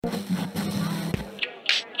Welcome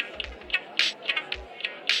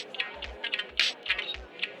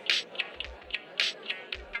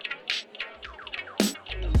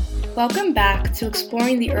back to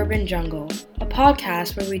Exploring the Urban Jungle, a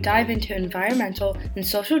podcast where we dive into environmental and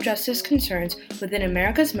social justice concerns within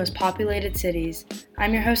America's most populated cities.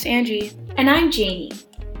 I'm your host, Angie. And I'm Janie.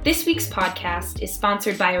 This week's podcast is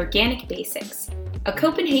sponsored by Organic Basics, a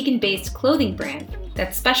Copenhagen-based clothing brand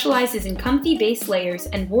that specializes in comfy base layers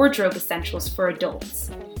and wardrobe essentials for adults.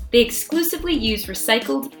 They exclusively use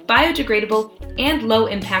recycled, biodegradable, and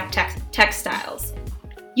low-impact textiles.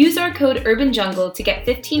 Use our code URBANJUNGLE to get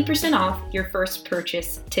 15% off your first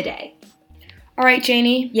purchase today. All right,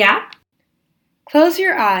 Janie. Yeah? Close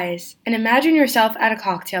your eyes and imagine yourself at a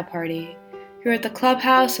cocktail party. You're at the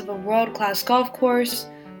clubhouse of a world-class golf course.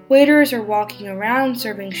 Waiters are walking around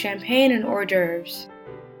serving champagne and hors d'oeuvres.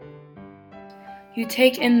 You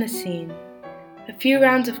take in the scene. A few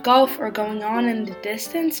rounds of golf are going on in the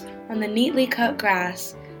distance on the neatly cut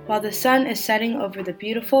grass, while the sun is setting over the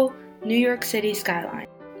beautiful New York City skyline.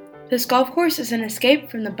 This golf course is an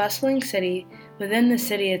escape from the bustling city within the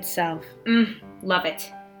city itself. Love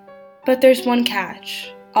it. But there's one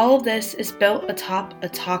catch. All of this is built atop a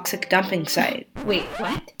toxic dumping site. Wait,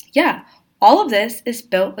 what? Yeah, all of this is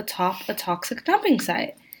built atop a toxic dumping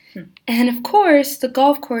site. And of course, the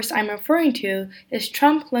golf course I'm referring to is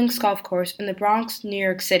Trump Links Golf Course in the Bronx, New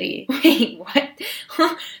York City. Wait, what?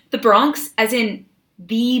 The Bronx? As in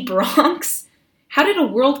the Bronx? How did a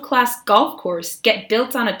world-class golf course get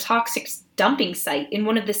built on a toxic dumping site in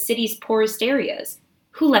one of the city's poorest areas?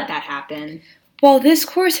 Who let that happen? Well, this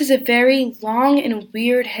course has a very long and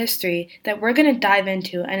weird history that we're going to dive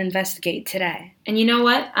into and investigate today. And you know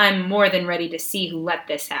what? I'm more than ready to see who let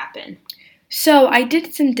this happen. So I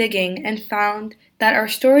did some digging and found that our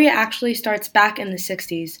story actually starts back in the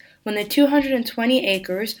 60s, when the 220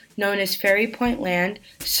 acres, known as Ferry Point land,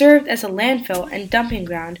 served as a landfill and dumping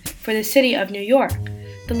ground for the city of New York.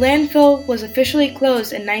 The landfill was officially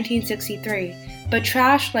closed in 1963, but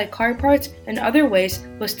trash like car parts and other waste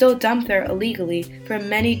was still dumped there illegally for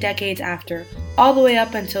many decades after, all the way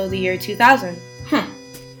up until the year 2000.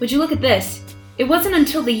 Would you look at this? It wasn't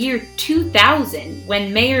until the year 2000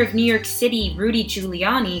 when Mayor of New York City Rudy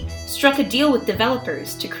Giuliani struck a deal with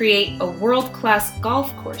developers to create a world-class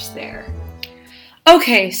golf course there.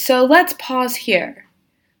 Okay, so let's pause here.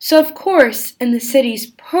 So of course, in the city's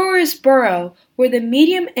poorest borough, where the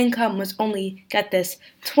median income was only, get this,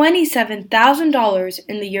 $27,000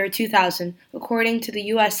 in the year 2000, according to the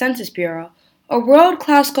U.S. Census Bureau, a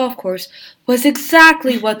world-class golf course was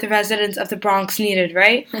exactly what the residents of the Bronx needed,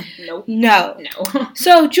 right? Nope. No.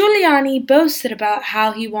 So Giuliani boasted about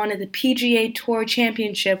how he wanted the PGA Tour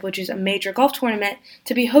Championship, which is a major golf tournament,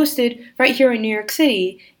 to be hosted right here in New York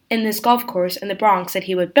City in this golf course in the Bronx that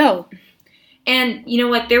he would build. And you know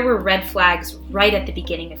what? There were red flags right at the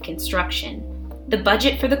beginning of construction. The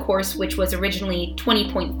budget for the course, which was originally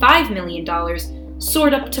 $20.5 million,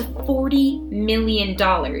 soared up to $40 million.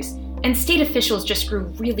 And state officials just grew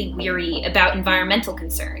really weary about environmental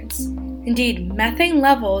concerns. Indeed, methane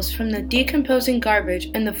levels from the decomposing garbage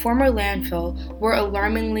in the former landfill were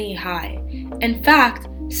alarmingly high. In fact,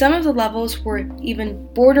 some of the levels were even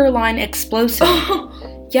borderline explosive.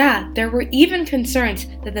 Yeah, there were even concerns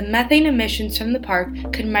that the methane emissions from the park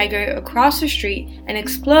could migrate across the street and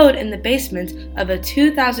explode in the basement of a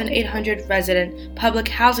 2,800 resident public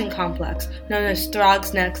housing complex known as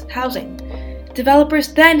Throggs Next Housing.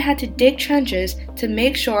 Developers then had to dig trenches to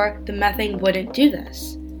make sure the methane wouldn't do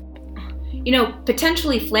this. You know,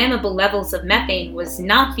 potentially flammable levels of methane was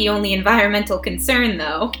not the only environmental concern,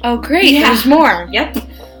 though. Oh, great, There's more. Yep.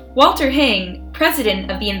 Walter Hang, president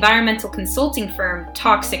of the environmental consulting firm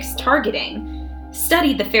Toxics Targeting,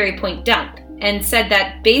 studied the Ferry Point dump and said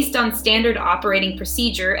that based on standard operating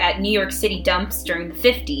procedure at New York City dumps during the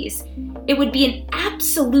 50s, it would be an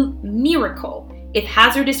absolute miracle if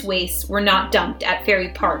hazardous wastes were not dumped at Ferry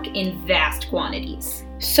Park in vast quantities.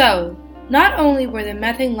 So, not only were the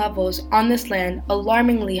methane levels on this land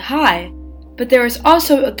alarmingly high, but there was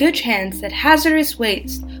also a good chance that hazardous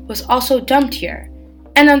waste was also dumped here.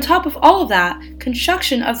 And on top of all of that,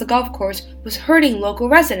 construction of the golf course was hurting local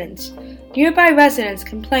residents. Nearby residents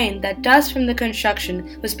complained that dust from the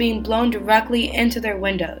construction was being blown directly into their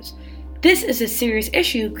windows. This is a serious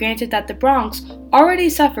issue, granted that the Bronx already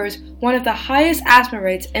suffers one of the highest asthma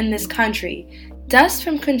rates in this country. Dust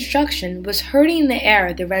from construction was hurting the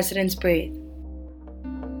air the residents breathe.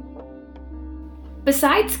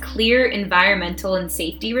 Besides clear environmental and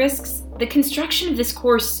safety risks, the construction of this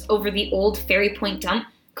course over the old Ferry Point dump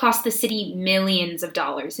cost the city millions of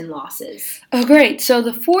dollars in losses. Oh, great. So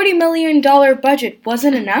the $40 million budget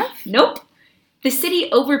wasn't enough? Nope. The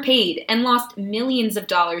city overpaid and lost millions of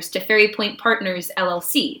dollars to Ferry Point Partners,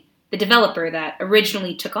 LLC, the developer that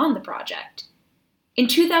originally took on the project. In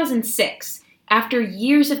 2006, after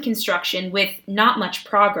years of construction with not much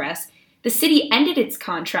progress, the city ended its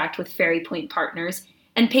contract with Ferry Point Partners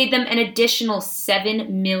and paid them an additional $7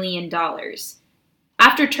 million.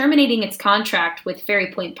 After terminating its contract with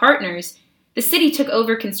Ferry Point Partners, the city took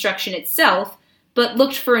over construction itself, but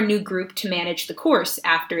looked for a new group to manage the course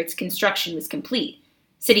after its construction was complete.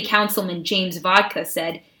 City Councilman James Vodka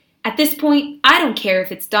said, "At this point, I don't care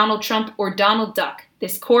if it's Donald Trump or Donald Duck.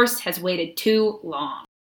 This course has waited too long."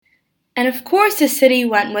 And of course the city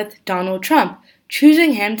went with Donald Trump,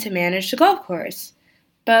 choosing him to manage the golf course.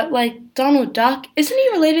 But, Donald Duck, isn't he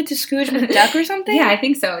related to Scrooge McDuck or something? Yeah, I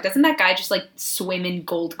think so. Doesn't that guy just, swim in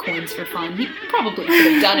gold coins for fun? He probably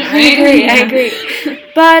could have done it, right? I agree.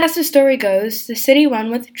 But as the story goes, the city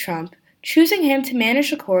went with Trump, choosing him to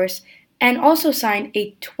manage the course, and also signed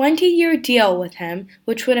a 20-year deal with him,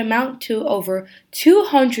 which would amount to over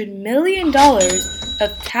 $200 million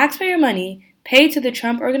of taxpayer money paid to the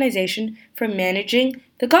Trump Organization for managing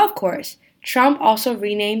the golf course. Trump also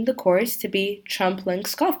renamed the course to be Trump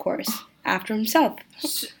Links Golf Course, after himself.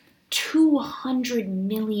 $200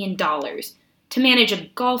 million to manage a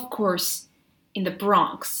golf course in the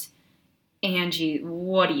Bronx. Angie,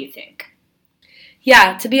 what do you think?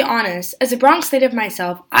 Yeah, to be honest, as a Bronx native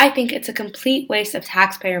myself, I think it's a complete waste of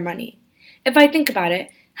taxpayer money. If I think about it,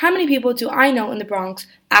 how many people do I know in the Bronx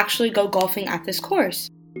actually go golfing at this course?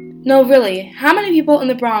 No, really, how many people in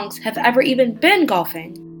the Bronx have ever even been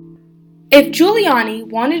golfing? If Giuliani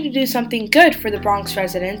wanted to do something good for the Bronx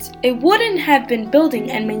residents, it wouldn't have been building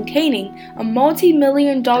and maintaining a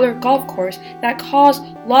multi-million-dollar golf course that caused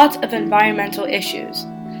lots of environmental issues.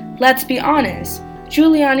 Let's be honest,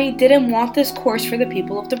 Giuliani didn't want this course for the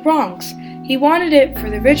people of the Bronx. He wanted it for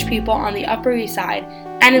the rich people on the Upper East Side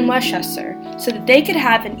and in Westchester, so that they could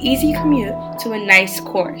have an easy commute to a nice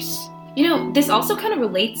course. You know, this also kind of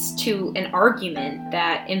relates to an argument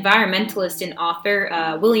that environmentalist and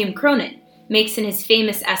author William Cronin makes in his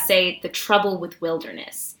famous essay, The Trouble with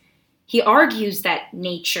Wilderness. He argues that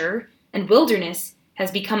nature and wilderness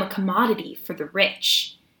has become a commodity for the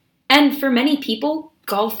rich. And for many people,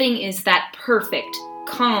 golfing is that perfect,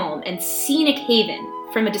 calm, and scenic haven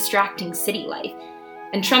from a distracting city life.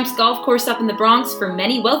 And Trump's golf course up in the Bronx, for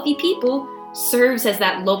many wealthy people, serves as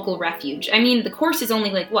that local refuge. I mean, the course is only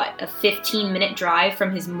a 15-minute drive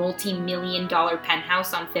from his multi-million-dollar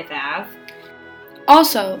penthouse on Fifth Ave.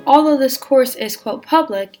 Also, although this course is, quote,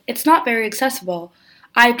 public, it's not very accessible.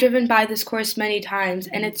 I've driven by this course many times,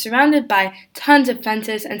 and it's surrounded by tons of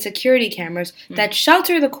fences and security cameras that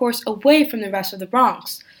shelter the course away from the rest of the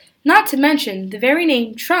Bronx. Not to mention, the very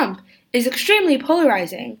name Trump is extremely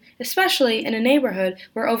polarizing, especially in a neighborhood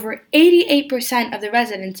where over 88% of the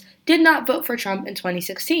residents did not vote for Trump in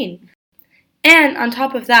 2016. And on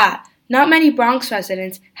top of that, not many Bronx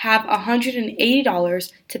residents have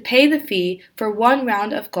 $180 to pay the fee for one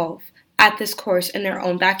round of golf at this course in their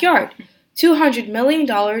own backyard. $200 million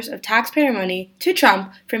of taxpayer money to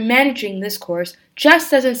Trump for managing this course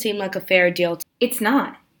just doesn't seem like a fair deal. It's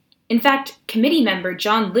not. In fact, committee member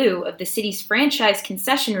John Liu of the city's franchise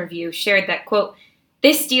concession review shared that, quote,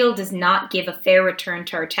 "This deal does not give a fair return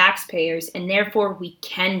to our taxpayers, and therefore we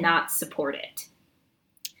cannot support it."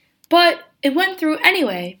 But it went through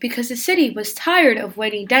anyway because the city was tired of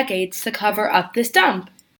waiting decades to cover up this dump.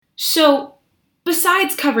 So,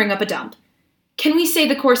 besides covering up a dump, can we say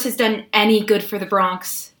the course has done any good for the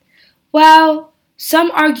Bronx? Well,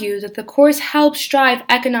 some argue that the course helps drive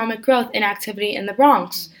economic growth and activity in the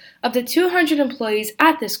Bronx. Of the 200 employees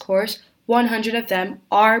at this course, 100 of them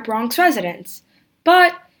are Bronx residents.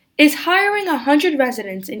 But is hiring 100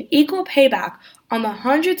 residents an equal payback on the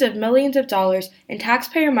hundreds of millions of dollars in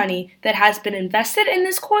taxpayer money that has been invested in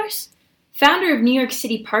this course? Founder of New York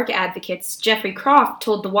City Park Advocates Jeffrey Croft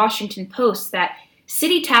told the Washington Post that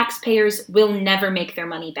city taxpayers will never make their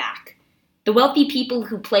money back. The wealthy people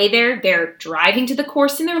who play there, they're driving to the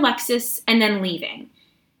course in their Lexus and then leaving.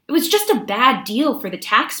 It was just a bad deal for the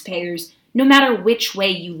taxpayers, no matter which way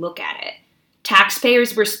you look at it.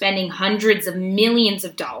 Taxpayers were spending hundreds of millions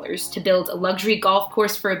of dollars to build a luxury golf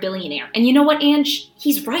course for a billionaire. And you know what, Ange?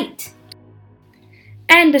 He's right.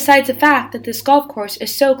 And besides the fact that this golf course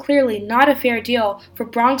is so clearly not a fair deal for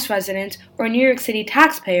Bronx residents or New York City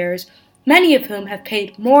taxpayers, many of whom have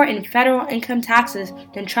paid more in federal income taxes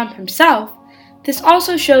than Trump himself, This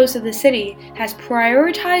also shows that the city has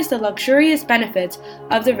prioritized the luxurious benefits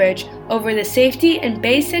of the rich over the safety and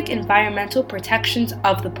basic environmental protections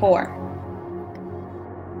of the poor.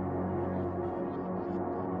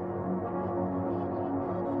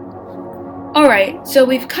 Alright, so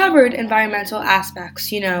we've covered environmental aspects,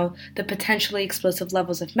 the potentially explosive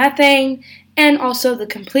levels of methane, and also the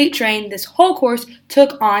complete drain this whole course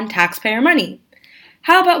took on taxpayer money.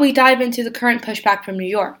 How about we dive into the current pushback from New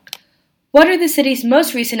York? What are the city's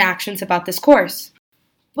most recent actions about this course?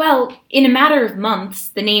 Well, in a matter of months,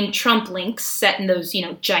 the name Trump Links, set in those,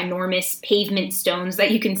 ginormous pavement stones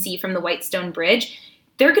that you can see from the Whitestone Bridge,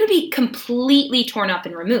 they're going to be completely torn up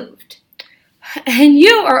and removed. And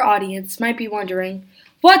you, our audience, might be wondering,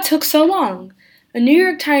 what took so long? A New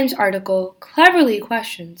York Times article cleverly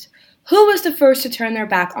questions, who was the first to turn their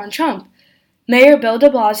back on Trump? Mayor Bill de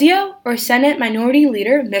Blasio or Senate Minority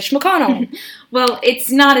Leader Mitch McConnell? Well,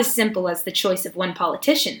 it's not as simple as the choice of one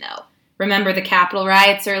politician, though. Remember the Capitol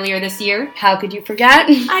riots earlier this year? How could you forget?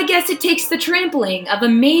 I guess it takes the trampling of a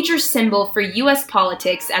major symbol for U.S.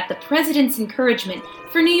 politics at the president's encouragement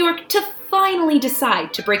for New York to finally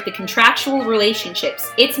decide to break the contractual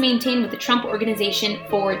relationships it's maintained with the Trump Organization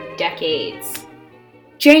for decades.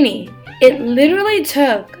 Janie, it literally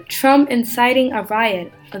took Trump inciting a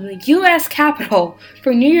riot in the U.S. Capitol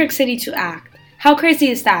for New York City to act. How crazy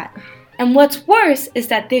is that? And what's worse is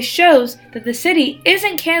that this shows that the city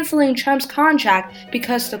isn't canceling Trump's contract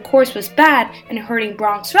because the course was bad and hurting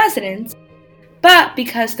Bronx residents, but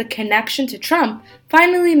because the connection to Trump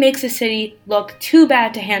finally makes the city look too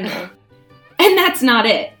bad to handle. And that's not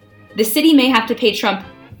it. The city may have to pay Trump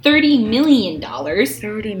 $30 million.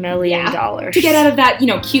 $30 million. To get out of that,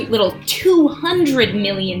 cute little $200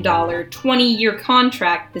 million 20-year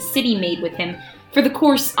contract the city made with him for the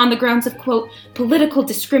course on the grounds of, quote, political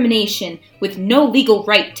discrimination with no legal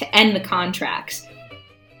right to end the contracts.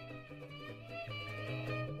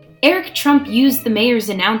 Eric Trump used the mayor's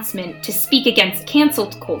announcement to speak against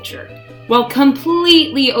canceled culture, while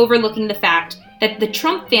completely overlooking the fact that the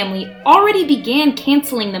Trump family already began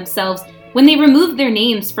canceling themselves when they removed their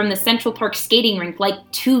names from the Central Park skating rink like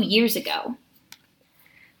 2 years ago.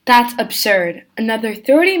 That's absurd. Another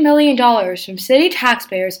 $30 million from city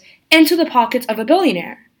taxpayers into the pockets of a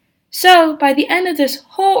billionaire. So, by the end of this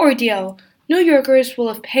whole ordeal, New Yorkers will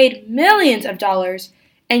have paid millions of dollars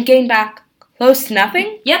and gained back close to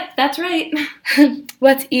nothing? Yep, that's right.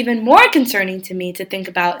 What's even more concerning to me to think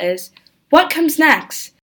about is, what comes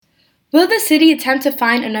next? Will the city attempt to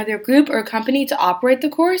find another group or company to operate the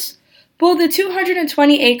course? Will the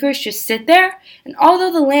 220 acres just sit there? And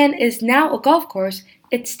although the land is now a golf course,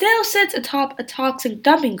 it still sits atop a toxic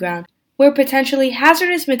dumping ground where potentially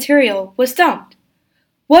hazardous material was dumped.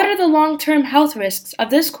 What are the long-term health risks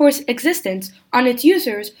of this course's existence on its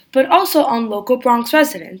users, but also on local Bronx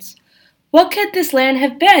residents? What could this land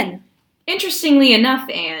have been? Interestingly enough,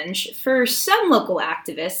 Ange, for some local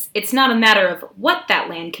activists, it's not a matter of what that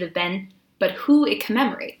land could have been, but who it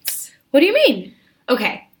commemorates. What do you mean?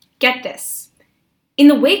 Okay, get this. In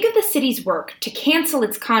the wake of the city's work to cancel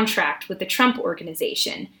its contract with the Trump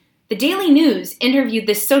Organization, the Daily News interviewed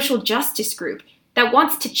this social justice group that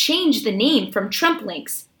wants to change the name from Trump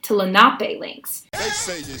Links to Lenape Links. They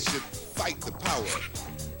say you should fight the power.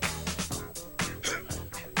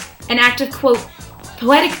 An act of, quote,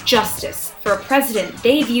 poetic justice for a president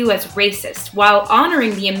they view as racist while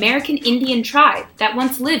honoring the American Indian tribe that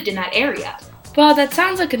once lived in that area. Well, that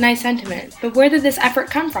sounds like a nice sentiment, but where did this effort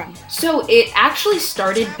come from? So it actually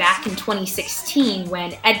started back in 2016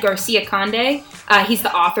 when Ed Garcia Conde, he's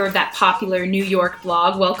the author of that popular New York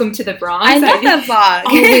blog, Welcome to the Bronx. I love that blog.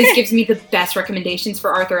 Always gives me the best recommendations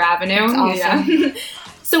for Arthur Avenue. That's awesome. Yeah.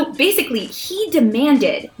 So basically, he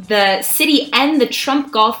demanded the city end the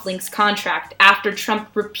Trump Golf Links contract after Trump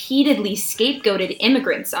repeatedly scapegoated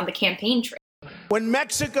immigrants on the campaign trail. When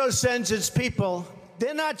Mexico sends its people,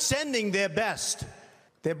 they're not sending their best.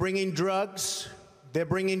 They're bringing drugs, they're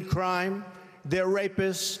bringing crime, they're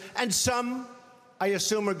rapists, and some, I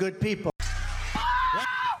assume, are good people.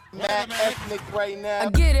 Ethnic right now. I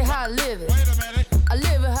get it how I live it. I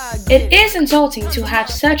live it how I get It is insulting to have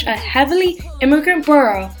such a heavily immigrant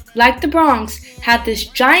borough like the Bronx have this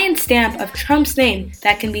giant stamp of Trump's name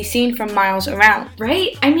that can be seen from miles around.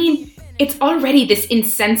 Right? I mean, it's already this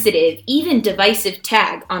insensitive, even divisive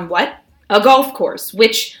tag on what? A golf course,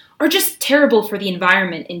 which are just terrible for the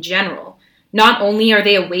environment in general. Not only are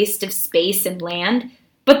they a waste of space and land,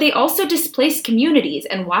 but they also displace communities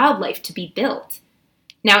and wildlife to be built.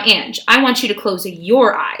 Now, Ange, I want you to close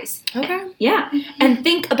your eyes. Okay. Yeah, and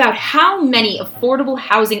think about how many affordable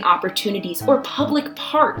housing opportunities or public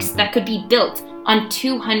parks that could be built on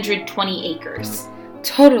 220 acres.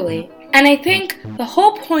 Totally. And I think the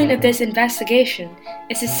whole point of this investigation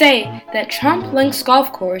is to say that Trump Links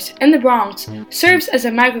Golf Course in the Bronx serves as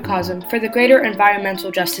a microcosm for the greater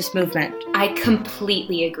environmental justice movement. I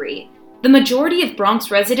completely agree. The majority of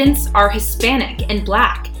Bronx residents are Hispanic and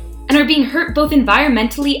Black, and are being hurt both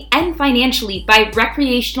environmentally and financially by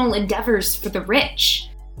recreational endeavors for the rich.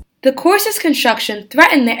 The course's construction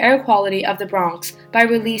threatened the air quality of the Bronx by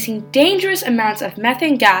releasing dangerous amounts of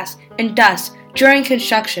methane gas and dust during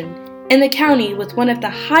construction in the county with one of the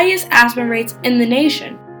highest asthma rates in the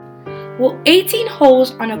nation. Will 18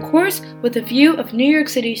 holes on a course with a view of New York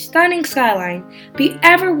City's stunning skyline be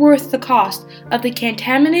ever worth the cost of the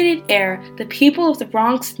contaminated air the people of the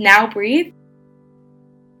Bronx now breathe?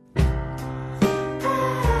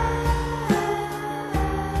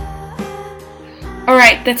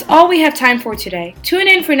 Alright, that's all we have time for today. Tune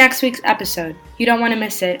in for next week's episode. You don't want to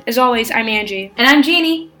miss it. As always, I'm Angie. And I'm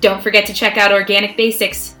Janie. Don't forget to check out Organic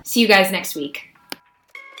Basics. See you guys next week.